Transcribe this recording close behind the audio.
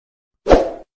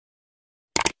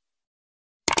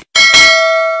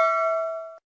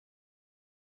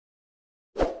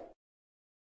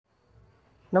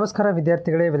ನಮಸ್ಕಾರ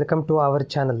ವಿದ್ಯಾರ್ಥಿಗಳೇ, welcome to our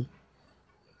channel.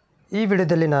 ಈ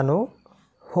ವಿಡಿಯೋದಲ್ಲಿ ನಾನು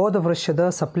ಹೋದ ವರ್ಷದ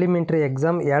ಸಪ್ಲಿಮೆಂಟ್ರಿ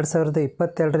ಎಕ್ಸಾಮ್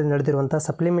 2022ರಲ್ಲಿ ನಡೆದಿರುವಂಥ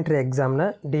ಸಪ್ಲಿಮೆಂಟ್ರಿ ಎಕ್ಸಾಮ್ನ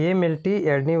DMLT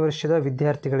 2ನೇ ವರ್ಷದ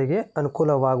ವಿದ್ಯಾರ್ಥಿಗಳಿಗೆ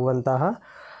ಅನುಕೂಲವಾಗುವಂತಹ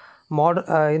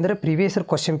ಅಂದರೆ ಪ್ರೀವಿಯಸ್ ಇಯರ್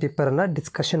ಕ್ವಶನ್ ಪೇಪರನ್ನು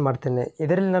ಡಿಸ್ಕಷನ್ ಮಾಡ್ತೇನೆ.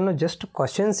 ಇದರಲ್ಲಿ ನಾನು ಜಸ್ಟ್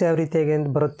ಕ್ವಶನ್ಸ್ ಯಾವ ರೀತಿಯಾಗಿ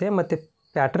ಬರುತ್ತೆ ಮತ್ತು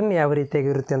ಪ್ಯಾಟರ್ನ್ ಯಾವ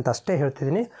ರೀತಿಯಾಗಿರುತ್ತೆ ಅಂತ ಅಷ್ಟೇ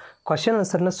ಹೇಳ್ತಿದ್ದೀನಿ. ಕ್ವಶನ್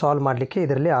ಆನ್ಸರ್ನ ಸಾಲ್ವ್ ಮಾಡಲಿಕ್ಕೆ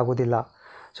ಇದರಲ್ಲಿ ಆಗೋದಿಲ್ಲ.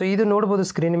 ಸೊ ಇದು ನೋಡ್ಬೋದು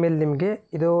ಸ್ಕ್ರೀನ್ ಮೇಲೆ ನಿಮಗೆ.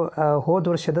 ಇದು ಹೋದ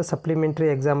ವರ್ಷದ ಸಪ್ಲಿಮೆಂಟ್ರಿ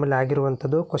ಎಕ್ಸಾಮಲ್ಲಿ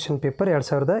ಆಗಿರುವಂಥದ್ದು ಕ್ವಶನ್ ಪೇಪರ್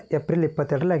 2000 ಏಪ್ರಿಲ್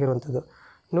 22ರಲ್ಲಿ ಆಗಿರುವಂಥದ್ದು.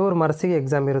 100 ಮಾರ್ಕ್ಸಿಗೆ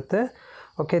ಎಕ್ಸಾಮ್ ಇರುತ್ತೆ.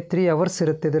 ಓಕೆ, 3 ಅವರ್ಸ್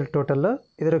ಇರುತ್ತೆ ಇದರ ಟೋಟಲ್.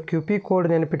 ಇದರ QP ಕೋಡ್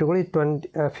ನೆನಪಿಟ್ಟುಕೊಳ್ಳಿ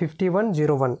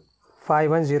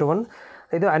 5101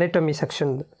 ಇದು ಅನಾಟಮಿ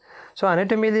ಸೆಕ್ಷನ್. ಸೊ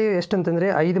ಅನಾಟಮಿಲಿ ಎಷ್ಟು ಅಂತಂದರೆ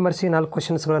 5 ಮಾರ್ಕ್ಸಿಗೆ 4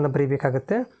 ಕ್ವಶನ್ಸ್ಗಳನ್ನು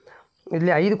ಬರೀಬೇಕಾಗುತ್ತೆ.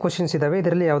 ಇಲ್ಲಿ 5 ಕ್ವಶನ್ಸ್ ಇದ್ದಾವೆ.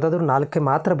 ಇದರಲ್ಲಿ ಯಾವುದಾದ್ರೂ 4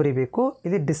 ಮಾತ್ರ ಬರೀಬೇಕು.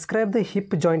 ಇದು ಡಿಸ್ಕ್ರೈಬ್ ದ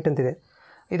ಹಿಪ್ ಜಾಯಿಂಟ್ ಅಂತಿದೆ.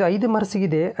 ಇದು 5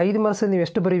 ಮಾರ್ಕ್ಸಿಗಿದೆ. 5 ಮಾರ್ಕ್ಸಲ್ಲಿ ನೀವು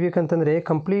ಎಷ್ಟು ಬರೀಬೇಕಂತಂದರೆ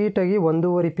ಕಂಪ್ಲೀಟಾಗಿ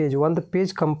 1.5 ಪೇಜ್, 1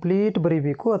 ಪೇಜ್ ಕಂಪ್ಲೀಟ್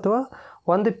ಬರೀಬೇಕು, ಅಥವಾ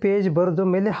 1 ಪೇಜ್ ಬರೆದು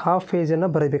ಮೇಲೆ ಹಾಫ್ ಪೇಜನ್ನು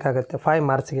ಬರೀಬೇಕಾಗತ್ತೆ 5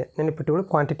 ಮಾರ್ಕ್ಸಿಗೆ. ನೆನಪಿಟ್ಟುಗಳು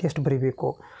ಕ್ವಾಂಟಿಟಿ ಎಷ್ಟು ಬರೀಬೇಕು.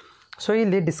 ಸೊ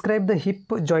ಇಲ್ಲಿ ಡಿಸ್ಕ್ರೈಬ್ ದ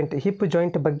ಹಿಪ್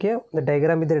ಜಾಯಿಂಟ್ ಬಗ್ಗೆ ಒಂದು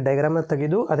ಡಯಾಗ್ರಾಮ್ ಇದ್ದರೆ ಡಯಾಗ್ರಾಮನ್ನು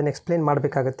ತೆಗೆದು ಅದನ್ನು ಎಕ್ಸ್ಪ್ಲೇನ್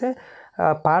ಮಾಡಬೇಕಾಗತ್ತೆ.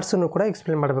 ಪಾರ್ಟ್ಸನ್ನು ಕೂಡ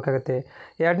ಎಕ್ಸ್ಪ್ಲೇನ್ ಮಾಡಬೇಕಾಗತ್ತೆ.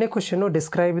 2ನೇ ಕ್ವಶನ್ನು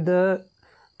ಡಿಸ್ಕ್ರೈಬ್ ದ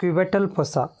ಕ್ಯುಬೆಟಲ್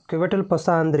ಪೊಸ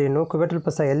ಅಂದ್ರೇನು, ಕ್ಯುಬೆಟಲ್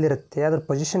ಪೊಸ ಎಲ್ಲಿರುತ್ತೆ, ಅದರ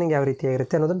ಪೊಸಿಷನಿಂಗ್ ಯಾವ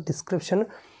ರೀತಿಯಾಗಿರುತ್ತೆ ಅನ್ನೋದನ್ನು ಡಿಸ್ಕ್ರಿಪ್ಷನ್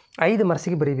 5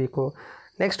 ಮಾರ್ಕ್ಸಿಗೆ ಬರೀಬೇಕು.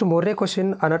 ನೆಕ್ಸ್ಟ್ 3ನೇ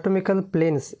ಕ್ವಶನ್ ಅನಾಟಮಿಕಲ್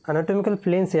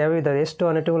ಪ್ಲೇನ್ಸ್ ಯಾವಿದಾವೆ, ಎಷ್ಟು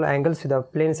ಅನಾಟಮಿಕಲ್ ಆ್ಯಂಗಲ್ಸ್ ಇದಾವೆ,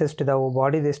 ಪ್ಲೇನ್ಸ್ ಎಷ್ಟಿದಾವೆ,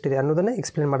 ಬಾಡಿದು ಎಷ್ಟಿದೆ ಅನ್ನೋದನ್ನು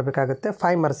ಎಕ್ಸ್ಪ್ಲೇನ್ ಮಾಡಬೇಕಾಗುತ್ತೆ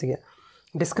 5 ಮಾರ್ಕ್ಸಿಗೆ.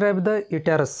 ಡಿಸ್ಕ್ರೈಬ್ ದ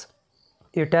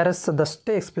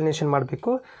ಯುಟ್ಯಾರಸ್ದಷ್ಟೇ ಎಕ್ಸ್ಪ್ಲನೇಷನ್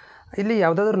ಮಾಡಬೇಕು. ಇಲ್ಲಿ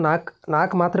ಯಾವುದಾದ್ರೂ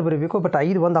 4 ಮಾತ್ರ ಬರೀಬೇಕು. ಬಟ್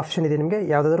 5 ಒಂದು ಆಪ್ಷನ್ ಇದೆ ನಿಮಗೆ,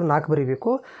 ಯಾವುದಾದ್ರೂ 4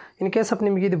 ಬರೀಬೇಕು. ಇನ್ ಕೇಸ್ ಆಫ್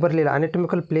ನಿಮಗೆ ಇದು ಬರಲಿಲ್ಲ,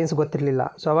 ಅನಾಟಮಿಕಲ್ ಪ್ಲೇನ್ಸ್ ಗೊತ್ತಿರಲಿಲ್ಲ,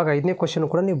 ಸೊ ಅವಾಗ 5ನೇ ಕ್ವಶನ್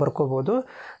ಕೂಡ ನೀವು ಬರ್ಕೋಬೋದು.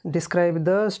 ಡಿಸ್ಕ್ರೈಬ್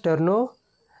ದ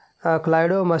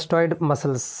ಕ್ಲಾಯ್ಡೋಮಸ್ಟಾಯ್ಡ್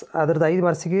ಮಸಲ್ಸ್, ಅದರದ್ದು 5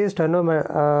 ಮಾರ್ಕ್ಸಿಗೆ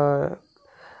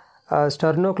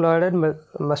ಸ್ಟರ್ನೋಕ್ಲಾಯ್ಡೆಡ್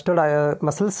ಮಸ್ಟರ್ಡ್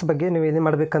ಮಸಲ್ಸ್ ಬಗ್ಗೆ ನೀವು ಏನು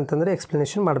ಮಾಡಬೇಕಂತಂದರೆ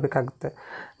ಎಕ್ಸ್ಪ್ಲನೇಷನ್ ಮಾಡಬೇಕಾಗುತ್ತೆ.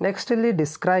 ನೆಕ್ಸ್ಟ್ ಇಲ್ಲಿ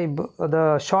ಡಿಸ್ಕ್ರೈಬ್ ದ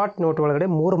ಶಾರ್ಟ್ ನೋಟ್ ಒಳಗಡೆ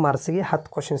 3 ಮಾರ್ಕ್ಸಿಗೆ 10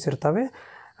 ಕ್ವಶನ್ಸ್ ಇರ್ತವೆ.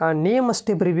 ನೇಮ್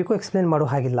ಅಷ್ಟೇ ಬರೀಬೇಕು, ಎಕ್ಸ್ಪ್ಲೇನ್ ಮಾಡೋ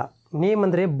ಹಾಗಿಲ್ಲ. ನೇಮ್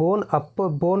ಅಂದರೆ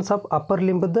ಬೋನ್ಸ್ ಆಫ್ ಅಪ್ಪರ್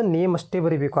ಲಿಂಬದ್ದು ನೇಮ್ ಅಷ್ಟೇ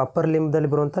ಬರೀಬೇಕು. ಅಪ್ಪರ್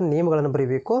ಲಿಂಬದಲ್ಲಿ ಬರುವಂಥ ನೇಮ್ಗಳನ್ನು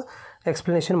ಬರೀಬೇಕು,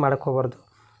 ಎಕ್ಸ್ಪ್ಲನೇಷನ್ ಮಾಡೋಕ್ಕೋಗ್ಬಾರ್ದು.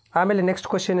 ಆಮೇಲೆ ನೆಕ್ಸ್ಟ್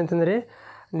ಕ್ವಶನ್ ಅಂತಂದರೆ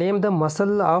name the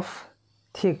muscle of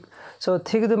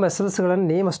ಥಿಗ್ದು ಮಸಲ್ಸ್ಗಳನ್ನು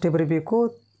name ಅಷ್ಟೇ ಬರೀಬೇಕು.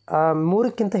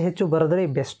 3ಕ್ಕಿಂತ ಹೆಚ್ಚು ಬರೆದರೆ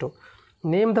best.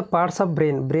 Name the parts of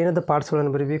ಬ್ರೈನದ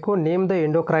ಪಾರ್ಟ್ಸ್ಗಳನ್ನು ಬರೀಬೇಕು. Name the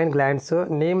endocrine glands,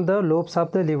 name the lobes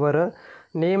of the liver,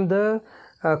 name the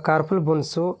carpal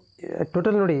ಬೋನ್ಸು.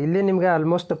 Total ನೋಡಿ, ಇಲ್ಲಿ ನಿಮಗೆ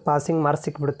ಆಲ್ಮೋಸ್ಟ್ ಪಾಸಿಂಗ್ ಮಾರ್ಕ್ಸ್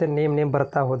ಸಿಕ್ಬಿಡುತ್ತೆ ನೇಮ್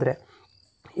ಬರ್ತಾ ಹೋದರೆ.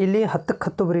 ಇಲ್ಲಿ 10ಕ್ಕೆ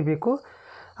 10 ಬರೀಬೇಕು.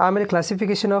 ಆಮೇಲೆ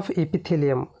classification of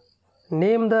epithelium,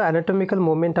 name the anatomical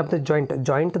moment of the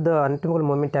ಜಾಯಿಂಟ್ದ anatomical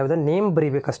moment ಯಾವುದು name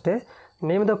ಬರೀಬೇಕಷ್ಟೇ.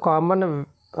 Name the common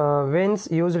veins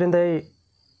used in the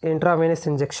ಇಂಟ್ರಾವೇನಸ್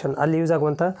injection, ಅಲ್ಲಿ ಯೂಸ್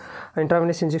ಆಗುವಂಥ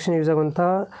ಇಂಟ್ರಾವೇನಸ್ ಇಂಜೆಕ್ಷನ್ ಯೂಸ್ ಆಗುವಂಥ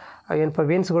ಏನಪ್ಪ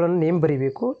ವೇನ್ಸ್ಗಳನ್ನು ನೇಮ್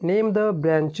ಬರೀಬೇಕು. Name the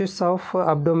branches of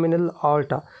abdominal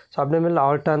ಆಲ್ಟಾ, so abdominal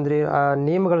ಆಲ್ಟಾ ಅಂದರೆ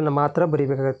ನೇಮ್ಗಳನ್ನು ಮಾತ್ರ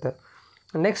ಬರೀಬೇಕಾಗತ್ತೆ.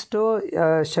 Next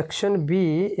section B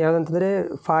ಯಾವುದಂತಂದರೆ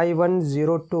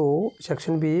 5102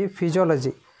 section B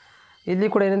physiology. ಇಲ್ಲಿ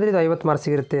ಕೂಡ ಏನಂದರೆ ಇದು 50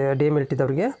 ಮಾರ್ಕ್ಸಿಗೆ ಇರುತ್ತೆ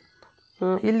DMLTದವ್ರಿಗೆ.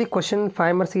 ಇಲ್ಲಿ ಕ್ವಶನ್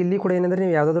 5 ಮಾರ್ಕ್ಸಿಗೆ ಇಲ್ಲಿ ಕೂಡ ಏನಂದರೆ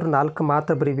ನೀವು ಯಾವುದಾದ್ರೂ 4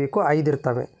 ಮಾತ್ರ ಬರೀಬೇಕು, 5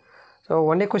 ಇರ್ತವೆ. ಸೊ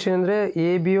 1ನೇ ಕ್ವಶನ್ ಅಂದರೆ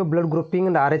ABO blood grouping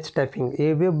and RH typing.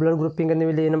 ABO blood grouping ಅಂದರೆ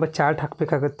ಇಲ್ಲಿ ಏನಂಬ ಚಾರ್ಟ್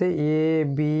ಹಾಕಬೇಕಾಗುತ್ತೆ.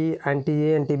 AB anti A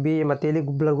anti B ಮತ್ತು ಇಲ್ಲಿ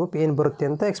ಬ್ಲಡ್ ಗ್ರೂಪ್ ಏನು ಬರುತ್ತೆ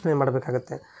ಅಂತ ಎಕ್ಸ್ಪ್ಲೇನ್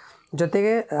ಮಾಡಬೇಕಾಗುತ್ತೆ.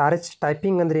 ಜೊತೆಗೆ RH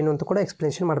ಟೈಪಿಂಗ್ ಅಂದರೆ ಏನು ಅಂತ ಕೂಡ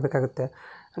ಎಕ್ಸ್ಪ್ಲೇಷನ್ ಮಾಡಬೇಕಾಗುತ್ತೆ.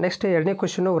 ನೆಕ್ಸ್ಟ್ 2ನೇ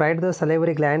question right the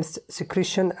salivary glands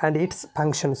secretion and it's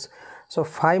functions. So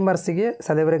 5 ಮಾರ್ಕ್ಸಿಗೆ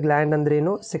salivary gland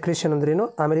ಅಂದ್ರೇನು, ಸಿಕ್ರಿಷನ್ ಅಂದ್ರೇನು,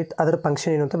 ಆಮೇಲೆ ಅದರ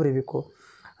ಫಂಕ್ಷನ್ ಏನು ಅಂತ ಬರೀಬೇಕು.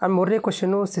 ಆಮೇಲೆ 3ನೇ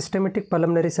ಕ್ವಶನು ಸಿಸ್ಟಮೆಟಿಕ್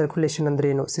ಪಲ್ಮನರಿ ಸರ್ಕ್ಯುಲೇಷನ್ ಅಂದರೆ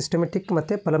ಏನು, ಸಿಸ್ಟಮೆಟಿಕ್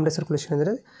ಮತ್ತು ಪಲ್ಮನರಿ ಸರ್ಕ್ಯುಲೇಷನ್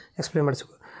ಅಂದರೆ ಎಕ್ಸ್ಪ್ಲೇನ್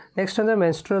ಮಾಡಿಸ್ಬೇಕು. ನೆಕ್ಸ್ಟ್ ಅಂದರೆ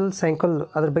ಮೆನ್ಸ್ಟ್ರಲ್ ಸೈಕಲ್,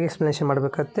 ಅದ್ರ ಬಗ್ಗೆ ಎಕ್ಸ್ಪ್ಲನೇಷನ್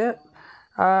ಮಾಡಬೇಕಾಗುತ್ತೆ.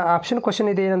 ಆಪ್ಷನ್ ಕ್ವಶನ್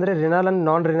ಇದೆ ಏನಂದರೆ renal and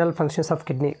non renal functions of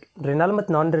kidney, renal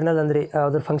ಮತ್ತು ನಾನ್ ರಿನಲ್ ಅಂದರೆ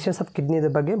ಅದ್ರ ಫಂಕ್ಷನ್ಸ್ ಆಫ್ ಕಿಡ್ನಿ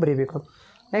ಬಗ್ಗೆ ಬರೀಬೇಕು.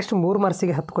 ನೆಕ್ಸ್ಟ್ 3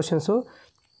 ಮಾರ್ಕ್ಸಿಗೆ 10 ಕ್ವಶನ್ಸು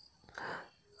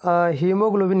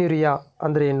ಹಿಮೋಗ್ಲೋಬಿನ್ಯೂರಿಯಾ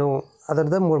ಅಂದರೆ ಏನು,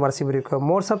 ಅದರದ್ದು 3 ಮಾರ್ಕ್ಸಿಗೆ ಬರೀಬೇಕು.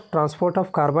 Modes of transport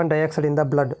of carbon dioxide in the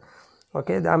blood.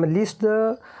 Okay, ಆಮೇಲೆ list the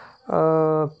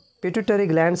pituitary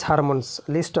glands hormones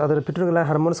list, ಅದರ ಪಿಟ್ಯೂಟರಿ ಗ್ಲ್ಯಾಂಡ್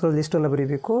ಹಾರ್ಮೋನ್ಸ್ಗಳ ಲಿಸ್ಟನ್ನು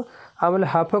ಬರೀಬೇಕು. ಆಮೇಲೆ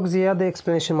ಹಾಪೋಕ್ಸಿಯಾದ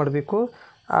ಎಕ್ಸ್ಪ್ಲನೇಷನ್ ಮಾಡಬೇಕು.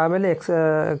 ಆಮೇಲೆ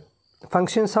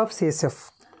functions of CSF,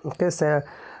 okay,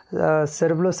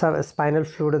 cerebro spinal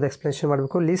fluid explanation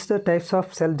ಮಾಡಬೇಕು. List the types of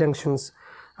cell junctions.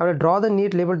 ಆಮೇಲೆ draw the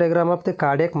neat label diagram of the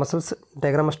cardiac muscles,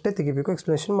 diagram ಅಷ್ಟೇ ತೆಗಿಬೇಕು,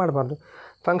 explanation ಮಾಡಬಾರ್ದು.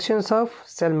 Functions of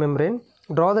cell membrane.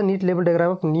 Draw the neat label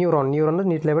diagram of neuron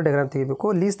neat label diagram ತೆಗಿಬೇಕು.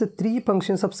 List the 3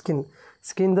 functions of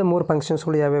ಸ್ಕಿನ್ದ 3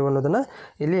 ಫಂಕ್ಷನ್ಸ್ಗಳು ಯಾವ್ಯಾವ ಅನ್ನೋದನ್ನು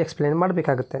ಇಲ್ಲಿ explain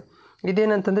ಮಾಡಬೇಕಾಗುತ್ತೆ.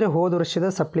 ಇದೇನಂತಂದರೆ ಹೋದ ವರ್ಷದ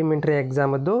ಸಪ್ಲಿಮೆಂಟ್ರಿ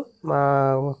ಎಕ್ಸಾಮದ್ದು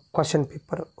ಕ್ವಶನ್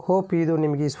ಪೇಪರ್. ಹೋಪ್ ಇದು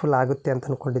ನಿಮಗೆ ಯೂಸ್ಫುಲ್ ಆಗುತ್ತೆ ಅಂತ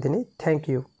ಅಂದ್ಕೊಂಡಿದ್ದೀನಿ. Thank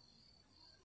you.